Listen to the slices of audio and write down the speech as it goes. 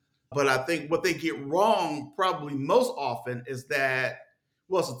But I think what they get wrong probably most often is that,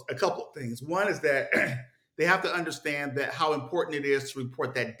 well, it's a couple of things. One is that they have to understand that how important it is to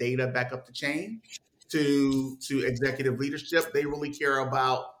report that data back up the chain to executive leadership. They really care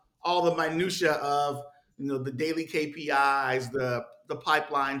about all the minutia of the daily KPIs, the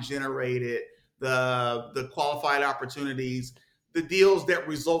pipeline generated, the qualified opportunities, the deals that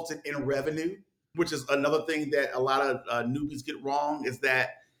resulted in revenue, which is another thing that a lot of newbies get wrong, is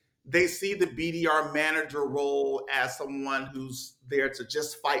that they see the BDR manager role as someone who's there to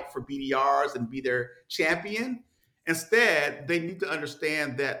just fight for BDRs and be their champion. Instead, they need to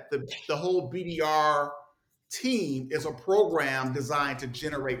understand that the whole BDR team is a program designed to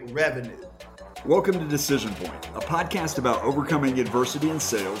generate revenue. Welcome to Decision Point, a podcast about overcoming adversity in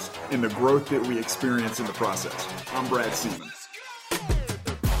sales and the growth that we experience in the process. I'm Brad Seaman.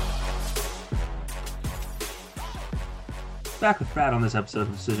 Back with Brad on this episode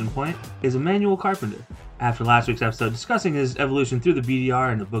of Decision Point is Emanuel Carpenter. After last week's episode discussing his evolution through the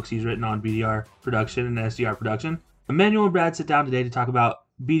BDR and the books he's written on BDR production and SDR production, Emanuel and Brad sit down today to talk about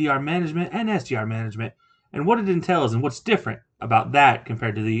BDR management and SDR management and what it entails and what's different about that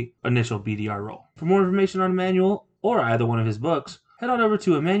compared to the initial BDR role. For more information on Emanuel or either one of his books, head on over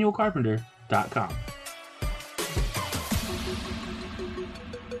to EmanuelCarpenter.com.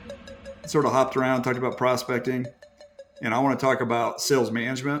 Sort of hopped around, talked about prospecting. And I want to talk about sales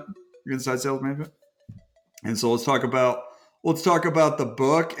management, inside sales management. And so let's talk about the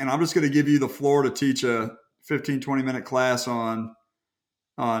book. And I'm just going to give you the floor to teach a 15, 20-minute class on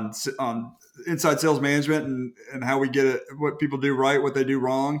inside sales management and how we get it, what people do right, what they do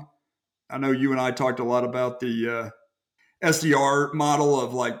wrong. I know you and I talked a lot about the SDR model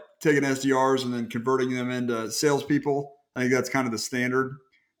of like taking SDRs and then converting them into salespeople. I think that's kind of the standard.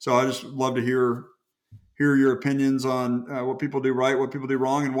 So I just love to hear your opinions on what people do right, what people do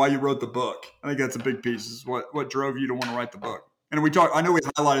wrong, and why you wrote the book. I think that's a big piece. Is what drove you to want to write the book. And I know we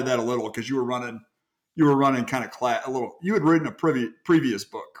highlighted that a little because you were running kind of class a little. You had written a previous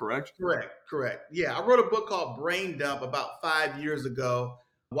book, correct? Correct. Yeah, I wrote a book called Brain Dump about 5 years ago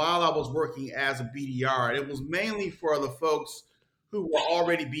while I was working as a BDR. And it was mainly for the folks who were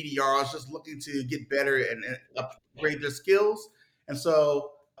already BDRs, just looking to get better and upgrade their skills. And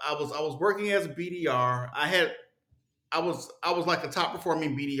so I was working as a BDR. I was like a top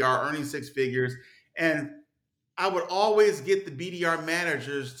performing BDR, earning six figures, and I would always get the BDR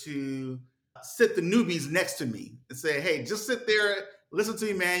managers to sit the newbies next to me and say, "Hey, just sit there, listen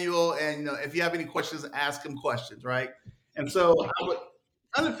to Emanuel, and if you have any questions, ask him questions." Right? And so I would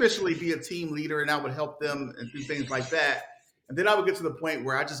unofficially be a team leader, and I would help them and do things like that. And then I would get to the point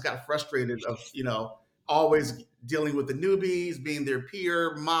where I just got frustrated of always dealing with the newbies, being their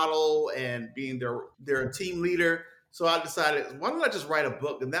peer model and being their team leader. So I decided, why don't I just write a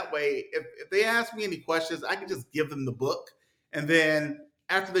book? And that way, if they ask me any questions, I can just give them the book. And then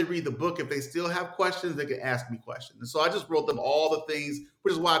after they read the book, if they still have questions, they can ask me questions. And so I just wrote them all the things,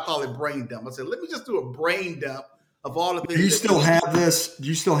 which is why I call it brain dump. I said, let me just do a brain dump of all the things. Do you still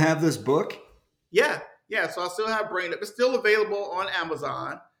have this book? Yeah. So I still have brain dump. It's still available on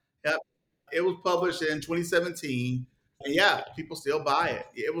Amazon. Yep. It was published in 2017, and yeah, people still buy it.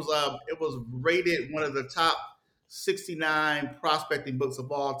 It was rated one of the top 69 prospecting books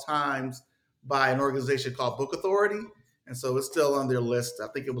of all times by an organization called Book Authority, and so it's still on their list. I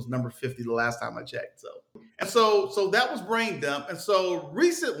think it was number 50 the last time I checked. So that was Brain Dump, and so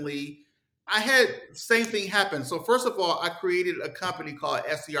recently I had the same thing happen. So first of all, I created a company called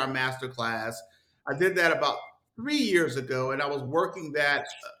SDR Masterclass. I did that about 3 years ago, and I was working that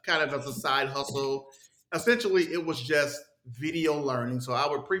kind of as a side hustle. Essentially, it was just video learning. So I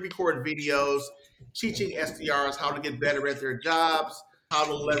would pre-record videos teaching SDRs how to get better at their jobs, how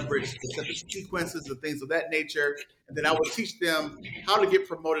to leverage specific sequences and things of that nature. And then I would teach them how to get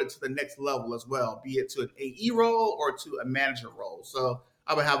promoted to the next level as well, be it to an AE role or to a manager role. So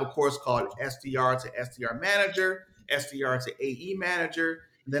I would have a course called SDR to SDR Manager, SDR to AE Manager.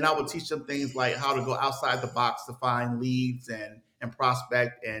 And then I would teach them things like how to go outside the box to find leads and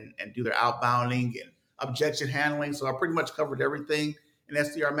prospect and do their outbounding and objection handling. So I pretty much covered everything in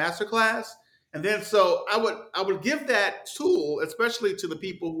SDR Masterclass. And then so I would give that tool, especially to the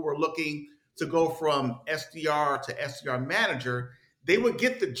people who were looking to go from SDR to SDR Manager. They would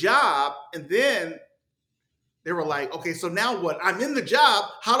get the job, and then they were like, okay, so now what? I'm in the job.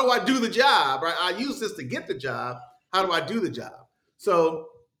 How do I do the job? Right? I use this to get the job. How do I do the job? So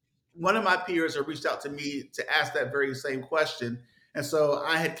one of my peers had reached out to me to ask that very same question. And so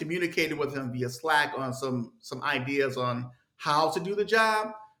I had communicated with him via Slack on some ideas on how to do the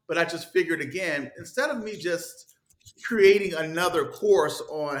job. But I just figured, again, instead of me just creating another course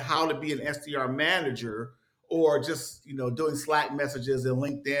on how to be an SDR manager, or just doing Slack messages and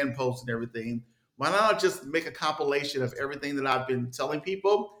LinkedIn posts and everything. Why not just make a compilation of everything that I've been telling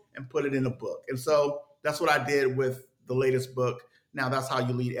people and put it in a book? And so that's what I did with the latest book. Now that's how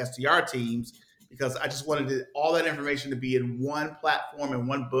you lead SDR teams, because I just wanted all that information to be in one platform and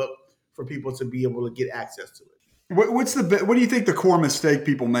one book for people to be able to get access to it. What do you think the core mistake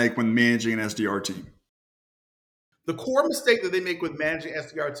people make when managing an SDR team? The core mistake that they make with managing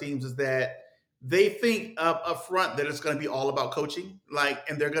SDR teams is that they think up front that it's going to be all about coaching,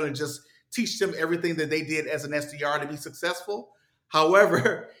 and they're going to just teach them everything that they did as an SDR to be successful.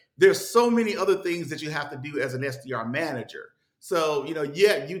 However, there's so many other things that you have to do as an SDR manager. So,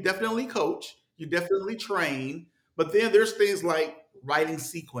 you definitely coach, you definitely train, but then there's things like writing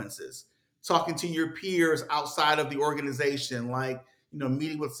sequences, talking to your peers outside of the organization,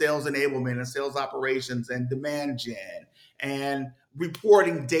 meeting with sales enablement and sales operations and demand gen, and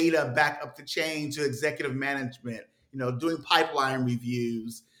reporting data back up the chain to executive management, doing pipeline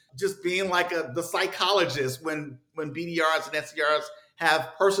reviews, just being the psychologist when BDRs and SDRs have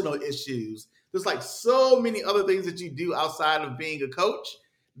personal issues. There's so many other things that you do outside of being a coach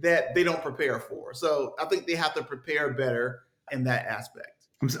that they don't prepare for. So I think they have to prepare better in that aspect.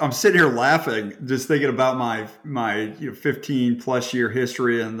 I'm sitting here laughing, just thinking about my 15 plus year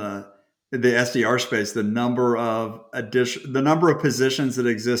history in the SDR space. The number of positions that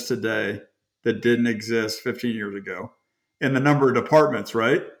exist today that didn't exist 15 years ago, and the number of departments.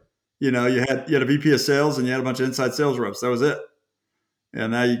 Right? You had a VP of sales and you had a bunch of inside sales reps. That was it.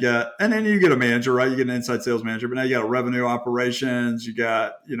 And now and then you get a manager, right? You get an inside sales manager, but now you got revenue operations. You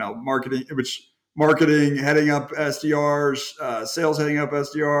got marketing heading up SDRs, sales heading up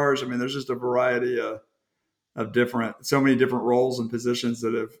SDRs. I mean, there's just a variety of so many different roles and positions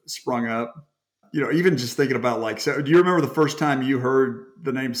that have sprung up. Even just thinking about so do you remember the first time you heard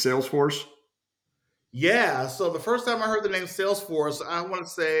the name Salesforce? Yeah. So the first time I heard the name Salesforce, I want to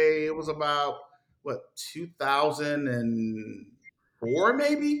say it was about 2004,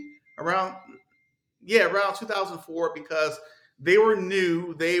 maybe around 2004, because they were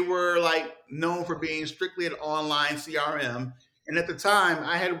new. They were known for being strictly an online CRM. And at the time,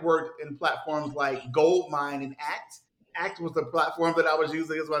 I had worked in platforms like Goldmine and Act. Act was the platform that I was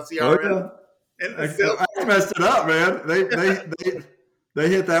using as my CRM. Oh, yeah. I messed it up, man. They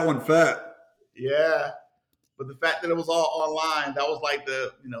hit that one fat. Yeah. But the fact that it was all online, that was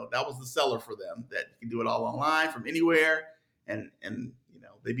that was the seller for them, that you can do it all online from anywhere. And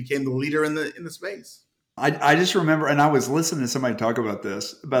they became the leader in the space. I just remember, and I was listening to somebody talk about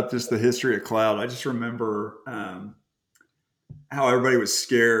just the history of cloud. I just remember how everybody was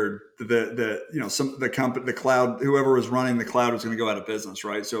scared that the cloud, whoever was running the cloud, was going to go out of business,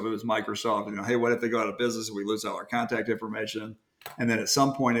 right? So if it was Microsoft, hey, what if they go out of business and we lose all our contact information? And then at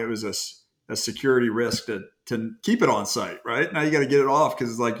some point it was a security risk to keep it on site, right? Now you got to get it off,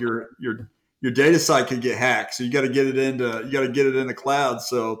 because it's your data site could get hacked. So you got to get it in the cloud.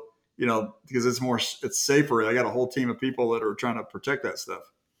 So, because it's safer. I got a whole team of people that are trying to protect that stuff.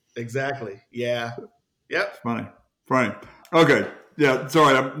 Exactly. Yeah. Yep. Funny. Okay. Yeah.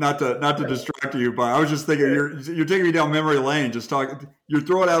 Sorry. I'm not to distract you, but I was just thinking you're taking me down memory lane. Just talking. You're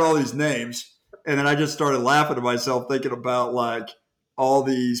throwing out all these names, and then I just started laughing to myself, thinking about all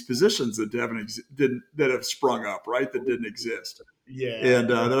these positions that that have sprung up, right? That didn't exist. Yeah. And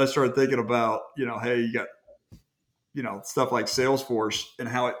then I started thinking about, hey, you got, stuff like Salesforce, and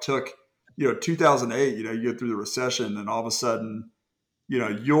how it took, 2008, you go through the recession, and all of a sudden,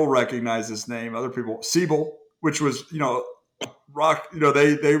 you'll recognize this name. Other people, Siebel, which was, rock,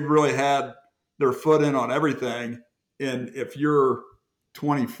 they really had their foot in on everything. And if you're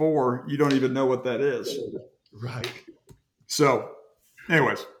 24, you don't even know what that is. Right. So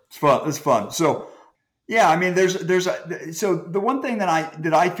anyways, it's fun. It's fun. So yeah, I mean, so the one thing that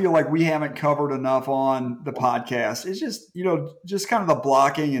I feel like we haven't covered enough on the podcast is just, just kind of the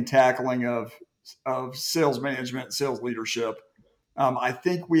blocking and tackling of sales management, sales leadership. I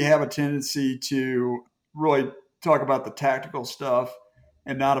think we have a tendency to really talk about the tactical stuff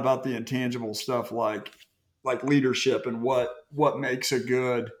and not about the intangible stuff like leadership and what makes a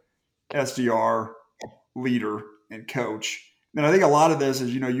good SDR leader and coach. And I think a lot of this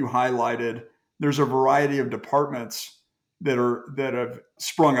is, you highlighted, there's a variety of departments that have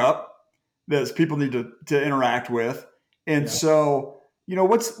sprung up that people need to interact with. And so,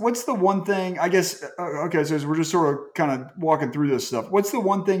 what's the one thing, I guess, okay, so we're just sort of kind of walking through this stuff. What's the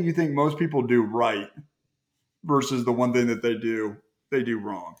one thing you think most people do right versus the one thing that they do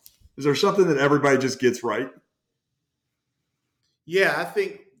wrong? Is there something that everybody just gets right? Yeah, I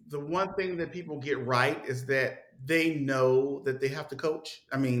think the one thing that people get right is that they know that they have to coach.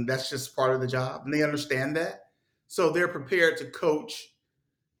 I mean, that's just part of the job, and they understand that. So they're prepared to coach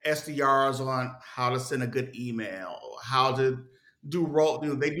SDRs on how to send a good email, how to do role.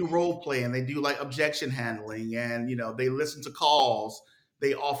 They do role play, and they do like objection handling, and they listen to calls.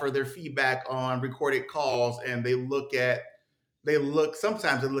 They offer their feedback on recorded calls, and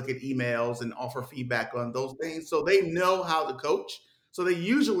sometimes they look at emails and offer feedback on those things. So they know how to coach. So they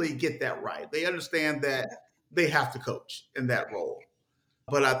usually get that right. They understand that they have to coach in that role.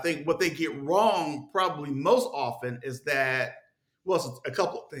 But I think what they get wrong probably most often is that, well, it's a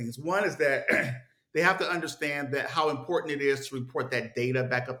couple of things. One is that they have to understand that how important it is to report that data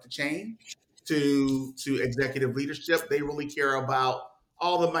back up the chain to executive leadership. They really care about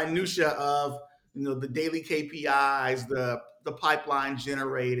all the minutia of the daily KPIs, the pipeline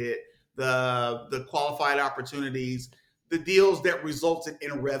generated, the qualified opportunities, the deals that resulted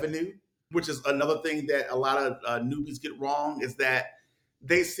in revenue, which is another thing that a lot of newbies get wrong, is that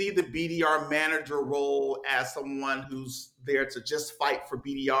they see the BDR manager role as someone who's there to just fight for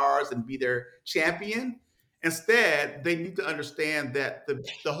BDRs and be their champion. Instead, they need to understand that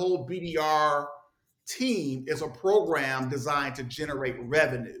the whole BDR team is a program designed to generate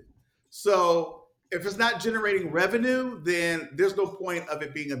revenue. So if it's not generating revenue, then there's no point of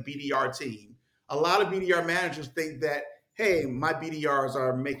it being a BDR team. A lot of BDR managers think that, hey, my BDRs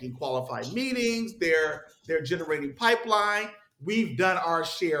are making qualified meetings, they're generating pipeline. We've done our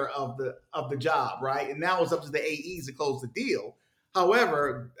share of the job, right? And now it's up to the AEs to close the deal.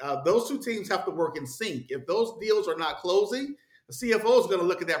 However, those two teams have to work in sync. If those deals are not closing, the CFO is going to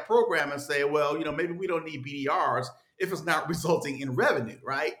look at that program and say, well, maybe we don't need BDRs if it's not resulting in revenue,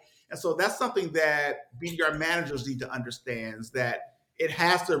 right? And so that's something that BDR managers need to understand, is that it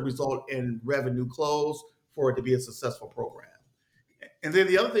has to result in revenue close for it to be a successful program. And then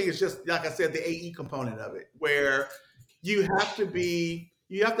the other thing is just, like I said, the AE component of it, where you have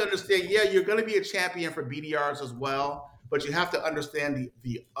to understand, yeah, you're going to be a champion for BDRs as well, but you have to understand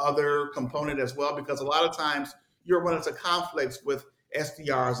the other component as well, because a lot of times you're running into conflicts with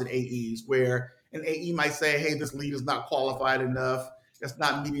SDRs and AEs, where an AE might say, hey, this lead is not qualified enough, it's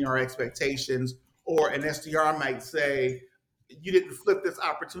not meeting our expectations. Or an SDR might say, you didn't flip this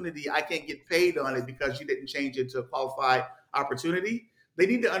opportunity, I can't get paid on it because you didn't change it to a qualified opportunity. They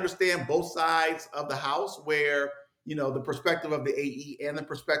need to understand both sides of the house, where the perspective of the AE and the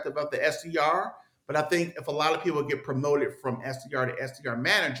perspective of the SDR. But I think if a lot of people get promoted from SDR to SDR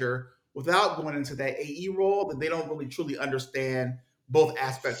manager without going into that AE role, then they don't really truly understand both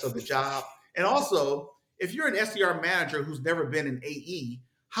aspects of the job. And also, if you're an SDR manager who's never been an AE,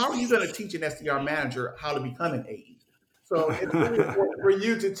 how are you going to teach an SDR manager how to become an AE? So it's really important for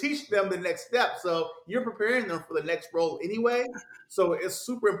you to teach them the next step. So you're preparing them for the next role anyway. So it's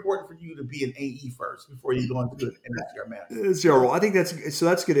super important for you to be an AE first before you go into an SDR manager. SDR role. I think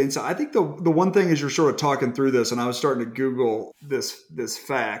that's good insight. I think the one thing as you're sort of talking through this, and I was starting to Google this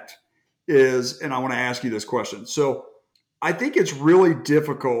fact, is, and I want to ask you this question. So I think it's really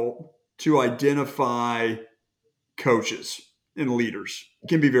difficult to identify coaches and leaders. It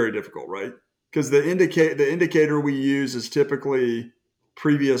can be very difficult, right? Because the indicator we use is typically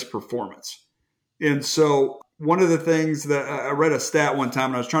previous performance. And so one of the things that I read a stat one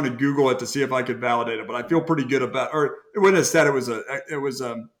time, and I was trying to Google it to see if I could validate it, but I feel pretty good about, or it wasn't a stat, it was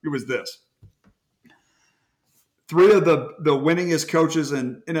this. 3 of the winningest coaches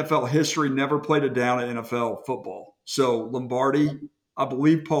in NFL history never played a down at NFL football. So Lombardi, I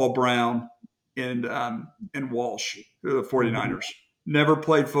believe Paul Brown, and Walsh, the 49ers, never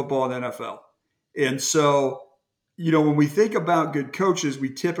played football in the NFL. And so, when we think about good coaches, we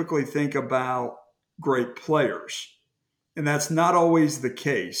typically think about great players. And that's not always the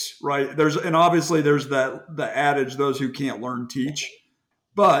case, right? Obviously there's the adage, those who can't learn teach.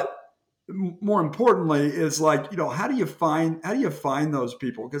 But more importantly is like, how do you find those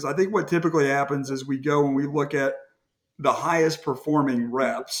people? Because I think what typically happens is we go and we look at the highest performing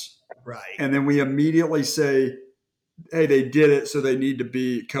reps. Right. And then we immediately say, hey, they did it, so they need to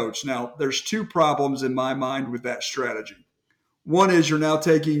be coached. Now, there's 2 problems in my mind with that strategy. One is you're now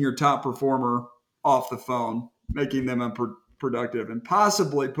taking your top performer off the phone, making them unproductive, and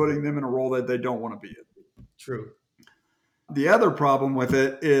possibly putting them in a role that they don't want to be in. True. The other problem with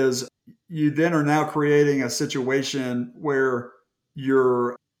it is you then are now creating a situation where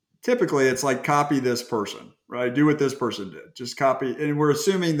typically it's like, copy this person, right? Do what this person did. Just copy. And we're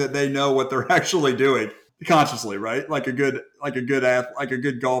assuming that they know what they're actually doing consciously, right? Like a good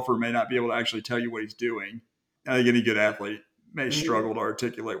golfer may not be able to actually tell you what he's doing. I think any good athlete may struggle to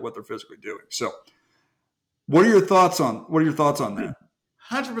articulate what they're physically doing. So what are your thoughts on that?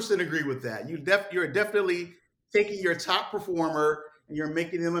 100% agree with that. You're definitely taking your top performer and you're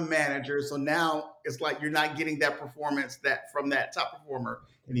making them a manager. So now it's like you're not getting that performance that from that top performer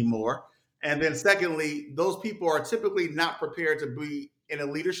anymore. And then secondly, those people are typically not prepared to be in a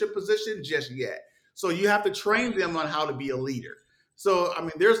leadership position just yet. So you have to train them on how to be a leader. So I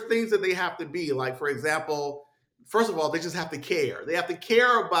mean, there's things that they have to be like, for example, first of all, they just have to care. They have to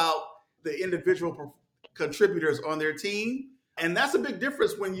care about the individual contributors on their team. And that's a big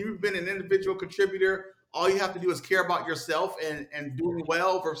difference when you've been an individual contributor. All you have to do is care about yourself and doing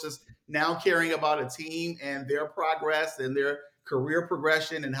well versus now caring about a team and their progress and their career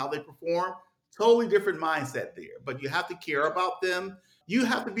progression and how they perform. Totally different mindset there. But you have to care about them. You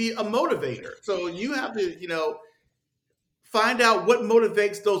have to be a motivator. So you have to, find out what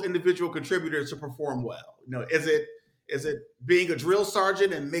motivates those individual contributors to perform well. Is it being a drill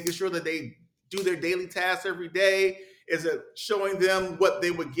sergeant and making sure that they do their daily tasks every day? Is it showing them what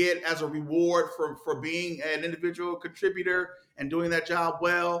they would get as a reward for being an individual contributor and doing that job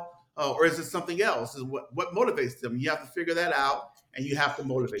well? Or is it something else? Is what motivates them? You have to figure that out, and you have to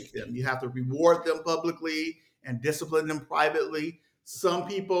motivate them. You have to reward them publicly and discipline them privately. Some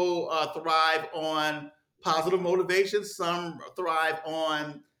people thrive on positive motivation. Some thrive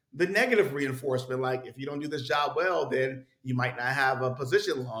on the negative reinforcement. Like, if you don't do this job well, then you might not have a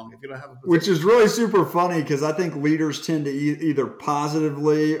position long. If you don't have a position, which is really super funny because I think leaders tend to either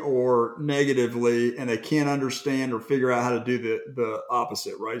positively or negatively, and they can't understand or figure out how to do the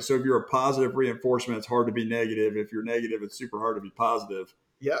opposite, right? So if you're a positive reinforcement, it's hard to be negative. If you're negative, it's super hard to be positive.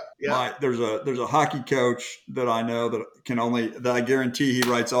 Yeah. There's a hockey coach that I know that I guarantee he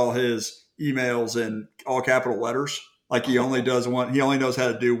writes all his emails in all capital letters. Like he only knows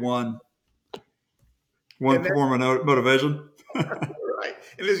how to do one form of motivation. Right.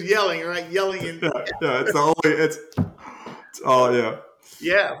 And it's yelling, right? Yelling. It's yeah.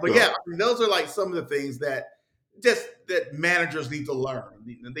 Yeah. But I mean, those are like some of the things that managers need to learn.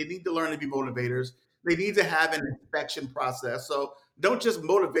 They need to learn to be motivators. They need to have an inspection process. So don't just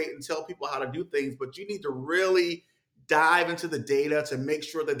motivate and tell people how to do things, but you need to really dive into the data to make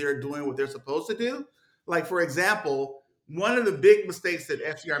sure that they're doing what they're supposed to do. Like, for example, one of the big mistakes that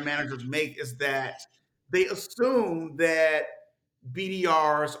SDR managers make is that they assume that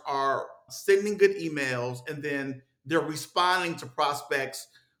BDRs are sending good emails and then they're responding to prospects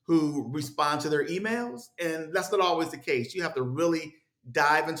who respond to their emails. And that's not always the case. You have to really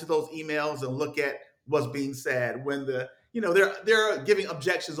dive into those emails and look at what's being said when they're giving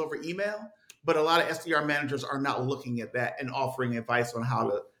objections over email. But a lot of SDR managers are not looking at that and offering advice on how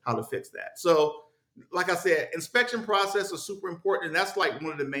to fix that. So, like I said, inspection process is super important. And that's like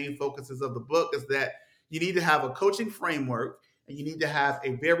one of the main focuses of the book is that you need to have a coaching framework and you need to have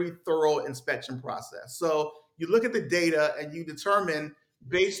a very thorough inspection process. So you look at the data and you determine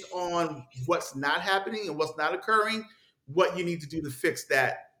based on what's not happening and what's not occurring, what you need to do to fix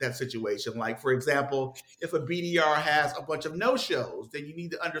that situation. Like, for example, if a BDR has a bunch of no-shows, then you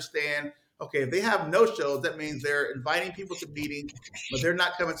need to understand, okay, if they have no-shows, that means they're inviting people to meetings, but they're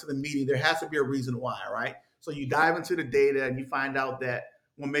not coming to the meeting. There has to be a reason why, right? So you dive into the data and you find out that,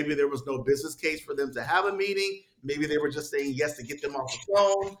 well, maybe there was no business case for them to have a meeting. Maybe they were just saying yes to get them off the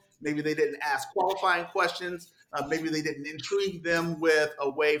phone. Maybe they didn't ask qualifying questions. Maybe they didn't intrigue them with a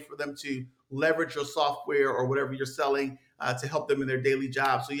way for them to leverage your software or whatever you're selling to help them in their daily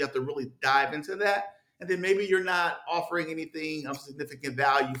job. So you have to really dive into that. And then maybe you're not offering anything of significant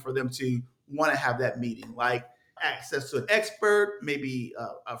value for them to want to have that meeting, like access to an expert, maybe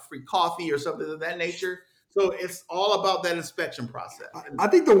a free coffee or something of that nature. So it's all about that inspection process. I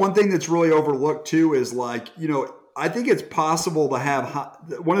think the one thing that's really overlooked too is like, I think it's possible to have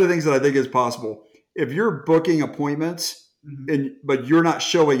one of the things that I think is possible if you're booking appointments but you're not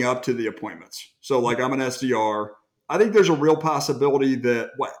showing up to the appointments. So like I'm an SDR. I think there's a real possibility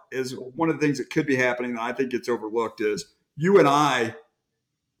that what is one of the things that could be happening that I think gets overlooked is you and I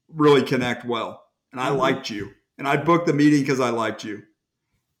really connect well. And I liked you. And I booked the meeting because I liked you.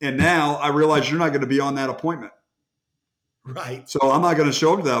 And now I realize you're not going to be on that appointment. Right. So I'm not going to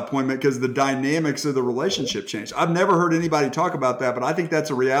show up to that appointment because the dynamics of the relationship changed. I've never heard anybody talk about that, but I think that's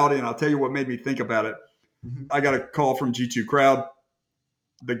a reality. And I'll tell you what made me think about it. I got a call from G2 Crowd.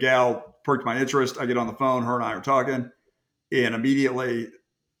 The gal perked my interest. I get on the phone. Her and I are talking. And immediately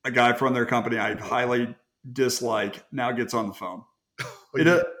a guy from their company I highly dislike now gets on the phone.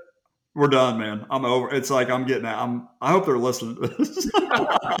 We're done, man. I'm over. It's like I'm getting out. I hope they're listening to this.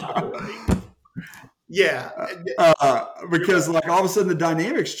 Yeah. Because like all of a sudden the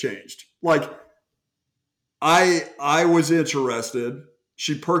dynamics changed. Like I was interested.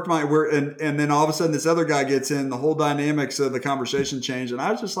 She perked my word, and then all of a sudden this other guy gets in. The whole dynamics of the conversation changed, and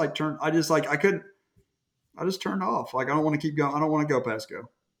I was just like I turned off. Like, I don't want to keep going. I don't want to go past go.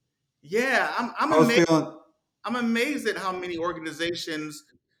 Yeah, I'm I was amazed. feeling, I'm amazed at how many organizations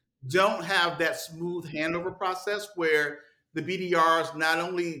don't have that smooth handover process where the BDRs not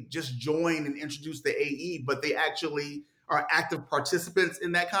only just join and introduce the AE, but they actually are active participants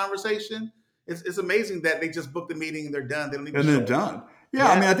in that conversation. It's amazing that they just book the meeting and they're done. They don't even and show then up. done. Yeah,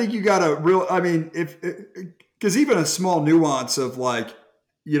 I mean, I think you got to real. I mean, because even a small nuance of like,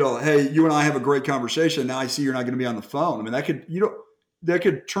 hey, you and I have a great conversation. Now I see you're not going to be on the phone. I mean, that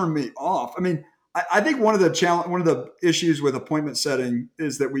could turn me off. I mean, I think one of the issues with appointment setting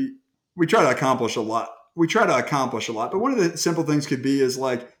is that we try to accomplish a lot. But one of the simple things could be is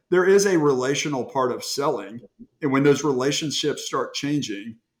like there is a relational part of selling, and when those relationships start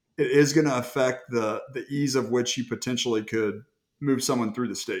changing, it is going to affect the ease of which you potentially could move someone through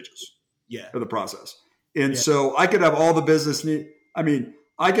the stages of the process. And so I could have all the business need. I mean,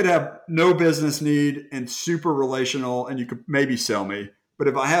 I could have no business need and super relational, and you could maybe sell me. But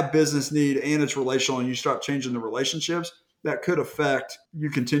if I have business need and it's relational and you start changing the relationships, that could affect you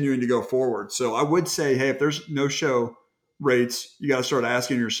continuing to go forward. So I would say, hey, if there's no show rates, you got to start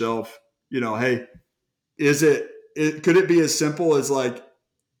asking yourself, hey, could it be as simple as like,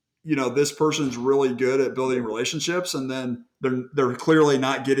 this person's really good at building relationships and then they're clearly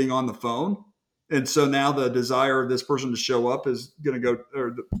not getting on the phone. And so now the desire of this person to show up is going to go,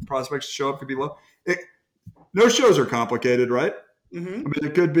 or the prospects to show up could be low. No shows are complicated, right? Mm-hmm. I mean,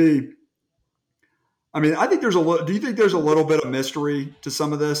 it could be. I mean, I think do you think there's a little bit of mystery to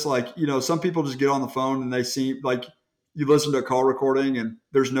some of this? Like, some people just get on the phone and they seem like you listen to a call recording and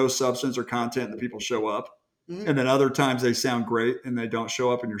there's no substance or content and the people show up. Mm-hmm. And then other times they sound great and they don't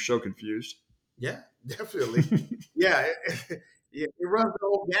show up and you're so confused. Yeah, definitely. Yeah. It runs the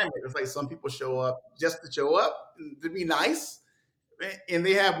whole gamut. It's like some people show up just to show up, to be nice, and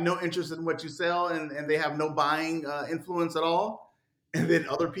they have no interest in what you sell and they have no buying influence at all. And then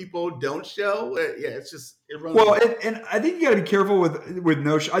other people don't show. It runs. Well, and I think you got to be careful with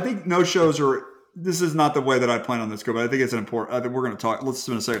no show. I think no shows are. This is not the way that I plan on this go, but I think it's an important. I think we're going to talk. Let's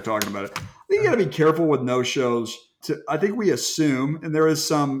spend a second talking about it. I think you got to be careful with no shows. I think we assume, and there is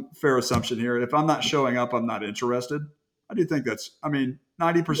some fair assumption here. If I'm not showing up, I'm not interested. I do think that's. I mean,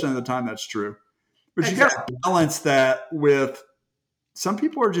 90% of the time that's true. But you got to balance that with some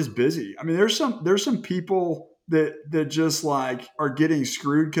people are just busy. I mean, there's some people that just like are getting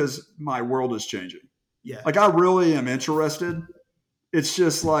screwed because my world is changing. Yeah. Like I really am interested. It's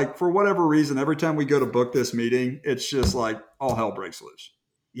just like, for whatever reason, every time we go to book this meeting, it's just like all hell breaks loose.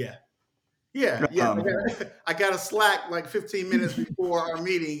 Yeah. Yeah. I got to slack like 15 minutes before our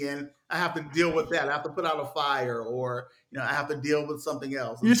meeting and I have to deal with that. I have to put out a fire or, I have to deal with something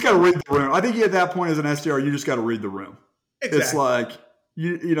else. You just got to read the room. I think at that point as an SDR, you just got to read the room. Exactly. It's like,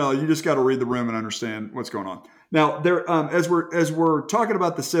 you just got to read the room and understand what's going on. Now, there, as we're talking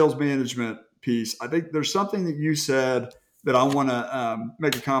about the sales management piece, I think there's something that you said that I want to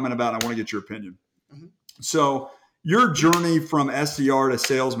make a comment about. And I want to get your opinion. Mm-hmm. So, your journey from SDR to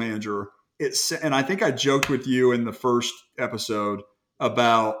sales manager, and I think I joked with you in the first episode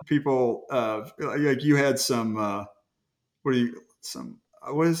about people. Like you had some.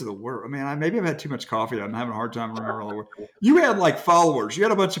 What is the word? I mean, maybe I've had too much coffee. I'm having a hard time remembering all the words. You had like followers. You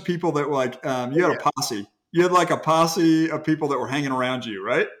had a bunch of people that were like, you had a posse. You had like a posse of people that were hanging around you,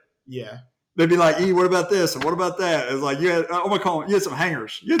 right? Yeah. They'd be like, what about this? And what about that? It's like, you had some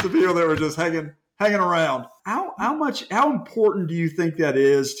hangers. You had the people that were just hanging around. How important do you think that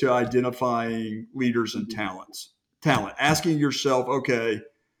is to identifying leaders and talent? Asking yourself, okay,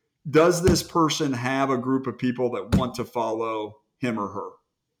 does this person have a group of people that want to follow him or her?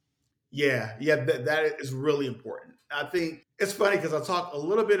 Yeah, that is really important. I think it's funny because I talk a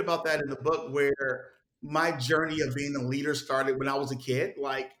little bit about that in the book where my journey of being a leader started when I was a kid.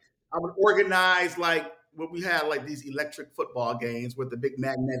 Like I would organize like when we had like these electric football games with the big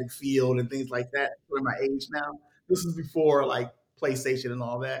magnetic field and things like that. For my age now, this is before like PlayStation and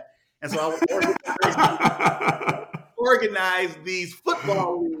all that. And so I would organize these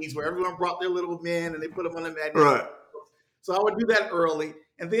football leagues where everyone brought their little men and they put them on the magnetic. Right. So I would do that early.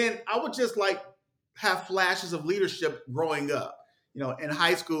 And then I would just like have flashes of leadership growing up. In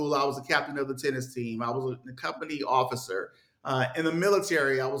high school, I was the captain of the tennis team. I was a company officer. In the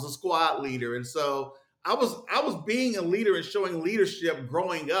military, I was a squad leader. And so I was being a leader and showing leadership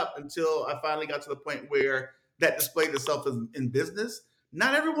growing up until I finally got to the point where that displayed itself in business.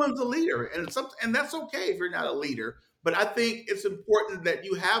 Not everyone's a leader. And that's okay if you're not a leader. But I think it's important that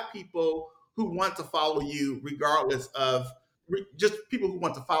you have people who want to follow you regardless of just people who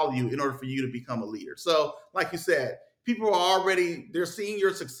want to follow you in order for you to become a leader. So like you said, people are they're seeing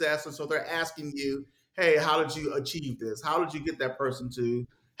your success. And so they're asking you, hey, how did you achieve this? How did you get that person to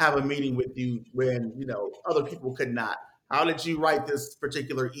have a meeting with you when, other people could not? How did you write this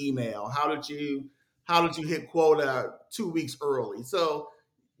particular email? How did you hit quota 2 weeks early? So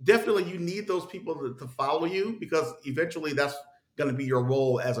definitely you need those people to follow you, because eventually that's going to be your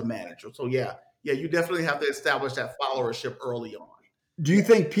role as a manager. So yeah, you definitely have to establish that followership early on. Do you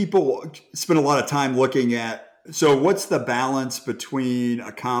think people spend a lot of time looking at, so what's the balance between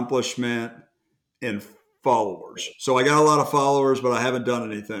accomplishment and followers? So I got a lot of followers, but I haven't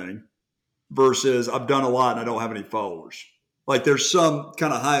done anything, versus I've done a lot and I don't have any followers. Like there's some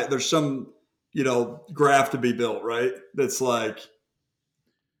kind of there's some, graph to be built, right? That's like,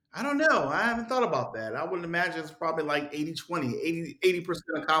 I don't know. I haven't thought about that. I would imagine it's probably like 80-20, 80%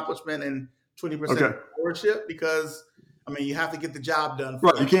 accomplishment and 20% okay, followership, because you have to get the job done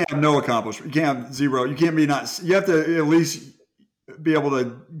right. first. You can't have no accomplishment. You can't have zero. You can't be not, you have to at least be able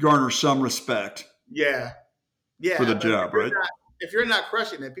to garner some respect. Yeah. For the job, right? If you're not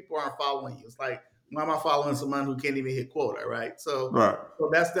crushing it, people aren't following you. It's like, why am I following someone who can't even hit quota, right? So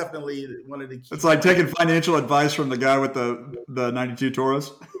that's definitely one of the keys. It's like taking financial advice from the guy with the 92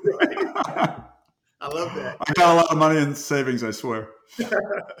 Taurus. Right. I love that. I got a lot of money in savings, I swear. Exactly.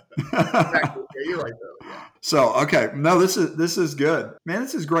 Yeah, you're right though. Yeah. So, okay. No, this is good. Man,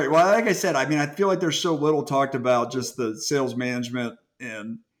 this is great. Well, like I said, I feel like there's so little talked about just the sales management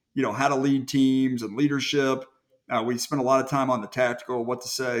and, how to lead teams and leadership. We spend a lot of time on the tactical, what to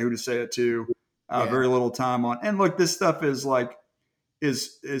say, who to say it to, very little time on. And look, this stuff is like,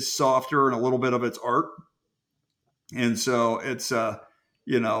 is softer and a little bit of its art. And so it's, how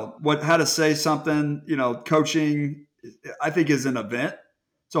to say something, coaching, I think is an event.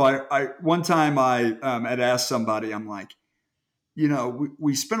 So I one time I had asked somebody, I'm like,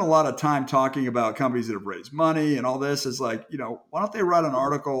 we spend a lot of time talking about companies that have raised money and all this. Is like, why don't they write an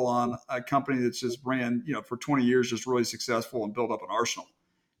article on a company that's just ran, for 20 years, just really successful and built up an arsenal?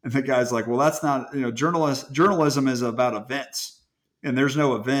 And the guy's like, well, that's not, journalism is about events, and there's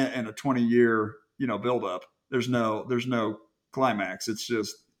no event in a 20-year, buildup. There's no climax. It's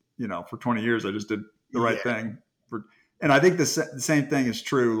just, for 20 years, I just did the right thing. And I think the same thing is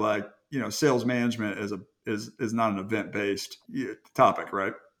true. Like, sales management is not an event based topic,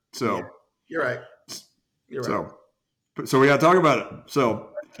 right? So you're right. So we got to talk about it. So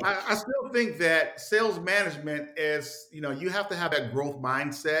I still think that sales management is, you have to have that growth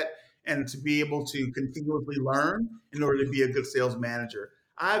mindset and to be able to continuously learn in order to be a good sales manager.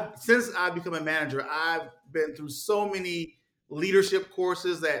 Since I've become a manager, I've been through so many leadership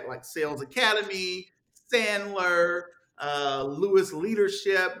courses that like Sales Academy, Sandler, Lewis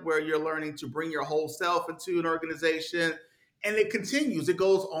Leadership, where you're learning to bring your whole self into an organization. And it continues. It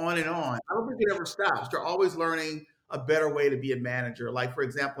goes on and on. I don't think it ever stops. You're always learning a better way to be a manager. Like, for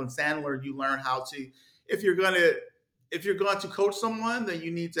example, in Sandler, you learn how to, if you're going to coach someone, then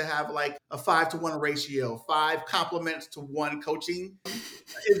you need to have like a 5-to-1 ratio, 5 compliments to 1 coaching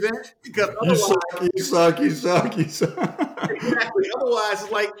event. Because you suck. Exactly. Otherwise,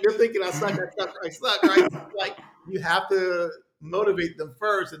 it's like you're thinking, I suck, right? Like, you have to motivate them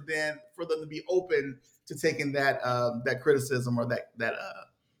first, and then for them to be open to taking that criticism or that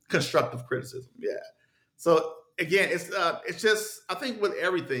constructive criticism. Yeah. So again, it's just, I think with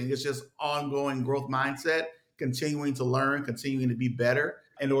everything, it's just ongoing growth mindset, continuing to learn, continuing to be better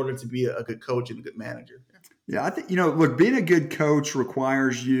in order to be a good coach and a good manager. Yeah, I think, look, being a good coach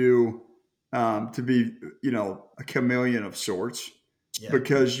requires you to be, a chameleon of sorts,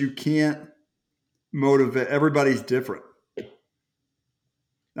 because you can't motivate. Everybody's different.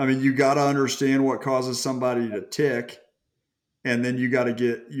 You got to understand what causes somebody to tick. And then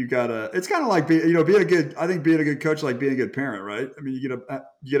it's kind of like, being a good coach, like being a good parent, right? You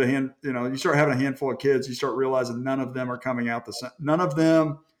get a hand, you start having a handful of kids, you start realizing none of them are coming out the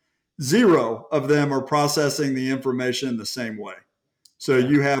same. Zero of them are processing the information the same way. So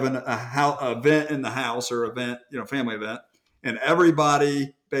you have an event in the house, or event, family event, and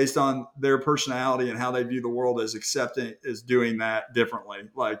everybody, based on their personality and how they view the world, is doing that differently.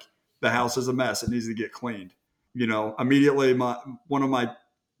 Like, the house is a mess. It needs to get cleaned. Immediately one of my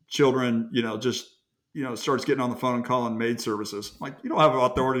children, starts getting on the phone and calling maid services. Like, you don't have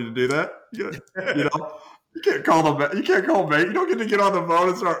authority to do that. You can't call them. You can't call maid. You don't get to get on the phone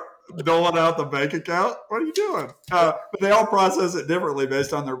and start doling out the bank account. What are you doing? But they all process it differently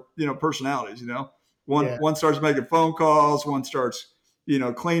based on their, personalities. One starts making phone calls. One starts,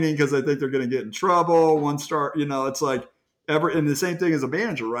 cleaning because they think they're going to get in trouble. One it's like and the same thing as a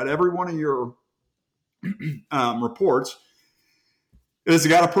manager, right? Every one of your reports, It's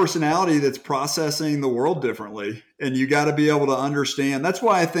got a personality that's processing the world differently. And you got to be able to understand. That's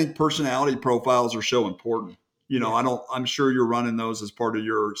why I think personality profiles are so important. I'm sure you're running those as part of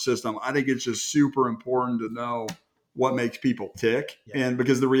your system. I think it's just super important to know what makes people tick. Yeah. And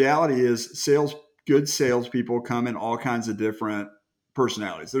because the reality is good salespeople come in all kinds of different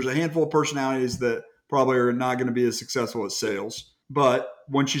personalities. There's a handful of personalities that probably are not going to be as successful at sales. But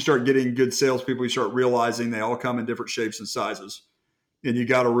once you start getting good salespeople, you start realizing they all come in different shapes and sizes. And you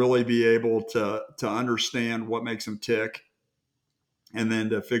got to really be able to understand what makes them tick. And then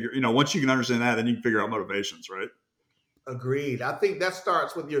to figure, once you can understand that, then you can figure out motivations, right? Agreed. I think that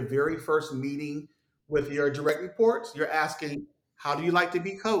starts with your very first meeting with your direct reports. You're asking, how do you like to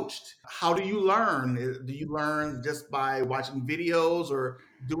be coached? How do you learn? Do you learn just by watching videos or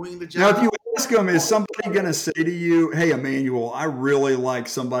doing the job? Now, if you ask them, is somebody going to say to you, hey, Emanuel, I really like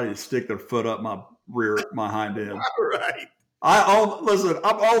somebody to stick their foot up my hind end. Right. Listen,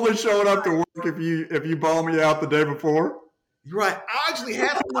 I'm only showing up to work if you ball me out the day before. Right. I actually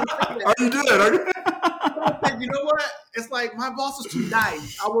had someone say that. Oh, you did? You know what? It's like my boss is too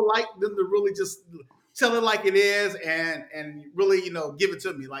nice. I would like them to really just tell it like it is and really, give it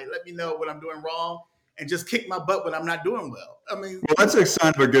to me. Like, let me know what I'm doing wrong and just kick my butt when I'm not doing well. I mean, that's a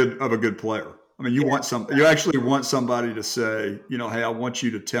sign of a good player. I mean, you actually want somebody to say, hey, I want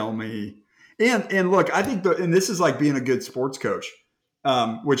you to tell me. And look, I think and this is like being a good sports coach,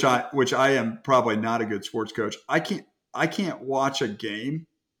 which I am probably not a good sports coach. I can't watch a game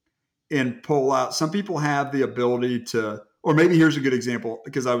and pull out. Some people have the ability to, or maybe here's a good example,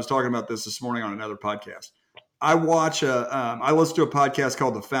 because I was talking about this morning on another podcast. I listen to a podcast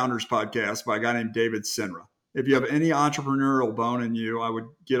called the Founders Podcast by a guy named David Senra. If you have any entrepreneurial bone in you, I would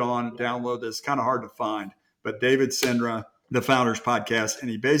get on and download this. Kind of hard to find, but David Senra, the Founders Podcast, and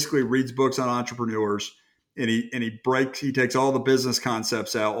he basically reads books on entrepreneurs, and he takes all the business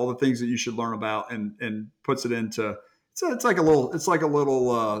concepts out, all the things that you should learn about, and puts it into. It's like a little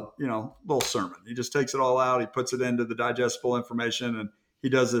little sermon. He just takes it all out. He puts it into the digestible information, and he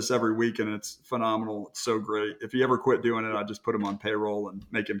does this every week, and it's phenomenal. It's so great. If he ever quit doing it, I just put him on payroll and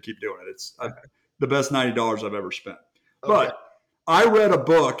make him keep doing it. It's the best $90 I've ever spent. Okay. But I read a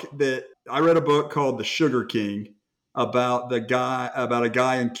book called The Sugar King about a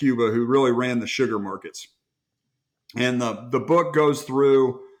guy in Cuba who really ran the sugar markets, and the book goes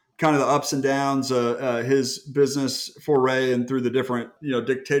through kind of the ups and downs, his business foray and through the different,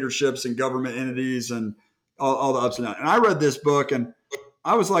 dictatorships and government entities and all the ups and downs. And I read this book and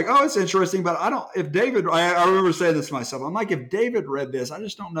I was like, oh, it's interesting, but I remember saying this to myself. I'm like, if David read this, I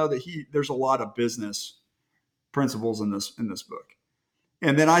just don't know that there's a lot of business principles in this book.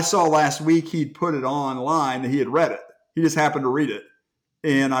 And then I saw last week he'd put it online that he had read it. He just happened to read it.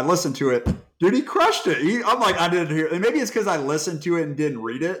 And I listened to it. Dude, he crushed it. I'm like, I didn't hear it. And maybe it's because I listened to it and didn't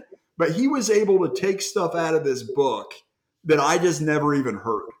read it. But he was able to take stuff out of this book that I just never even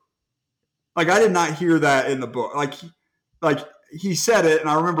heard. Like, I did not hear that in the book. Like he said it, and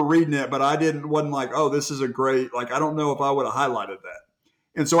I remember reading it, but wasn't like, oh, this is a great, like, I don't know if I would have highlighted that.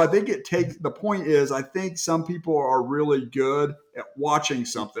 And so I think the point is, I think some people are really good at watching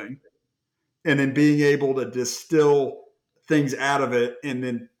something and then being able to distill things out of it, and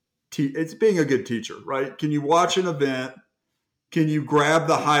then it's being a good teacher, right? Can you watch an event? Can you grab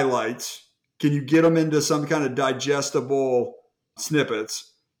the highlights? Can you get them into some kind of digestible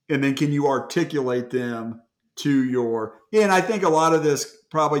snippets? And then can you articulate them and I think a lot of this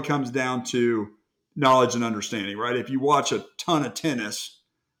probably comes down to knowledge and understanding, right? If you watch a ton of tennis,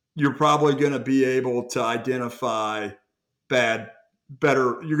 you're probably going to be able to identify better.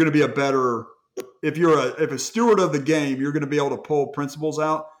 You're going to be if a steward of the game, you're going to be able to pull principles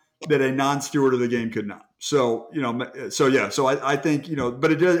out that a non-steward of the game could not. So, I think,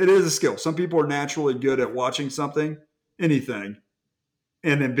 but it is a skill. Some people are naturally good at watching anything,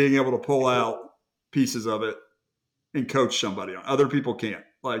 and then being able to pull out pieces of it and coach somebody on. Other people can't.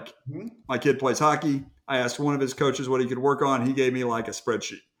 Like, my kid plays hockey. I asked one of his coaches what he could work on. He gave me like a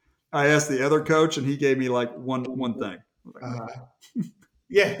spreadsheet. I asked the other coach, and he gave me like one thing.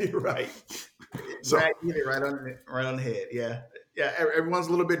 Yeah, you're right. So, you hit it right on the head. Yeah. Everyone's a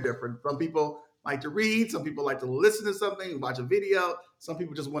little bit different. Some people like to read. Some people like to listen to something, watch a video. Some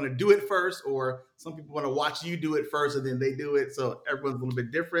people just want to do it first, or some people want to watch you do it first and then they do it. So everyone's a little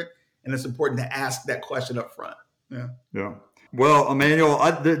bit different, and it's important to ask that question up front. Yeah. Well, Emanuel,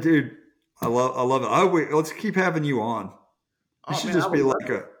 dude, I love it. Let's keep having you on. You should just be like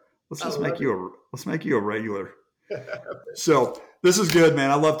let's make you a regular. So this is good,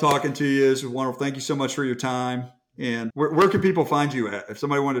 man. I love talking to you. This is wonderful. Thank you so much for your time. And where can people find you at if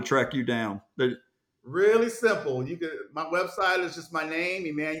somebody wanted to track you down? Really simple. My website is just my name,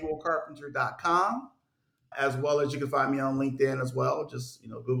 EmanuelCarpenter.com, as well as you can find me on LinkedIn as well. Just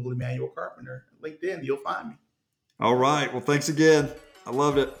Google Emanuel Carpenter, LinkedIn, you'll find me. All right. Well, thanks again. I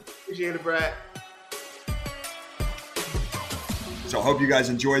loved it. Appreciate it, Brad. So I hope you guys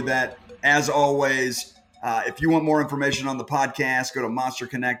enjoyed that. As always, if you want more information on the podcast, go to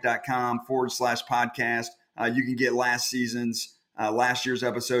monsterconnect.com/podcast. You can get last year's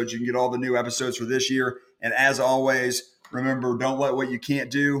episodes. You can get all the new episodes for this year. And as always, remember, don't let what you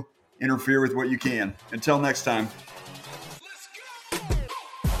can't do interfere with what you can. Until next time.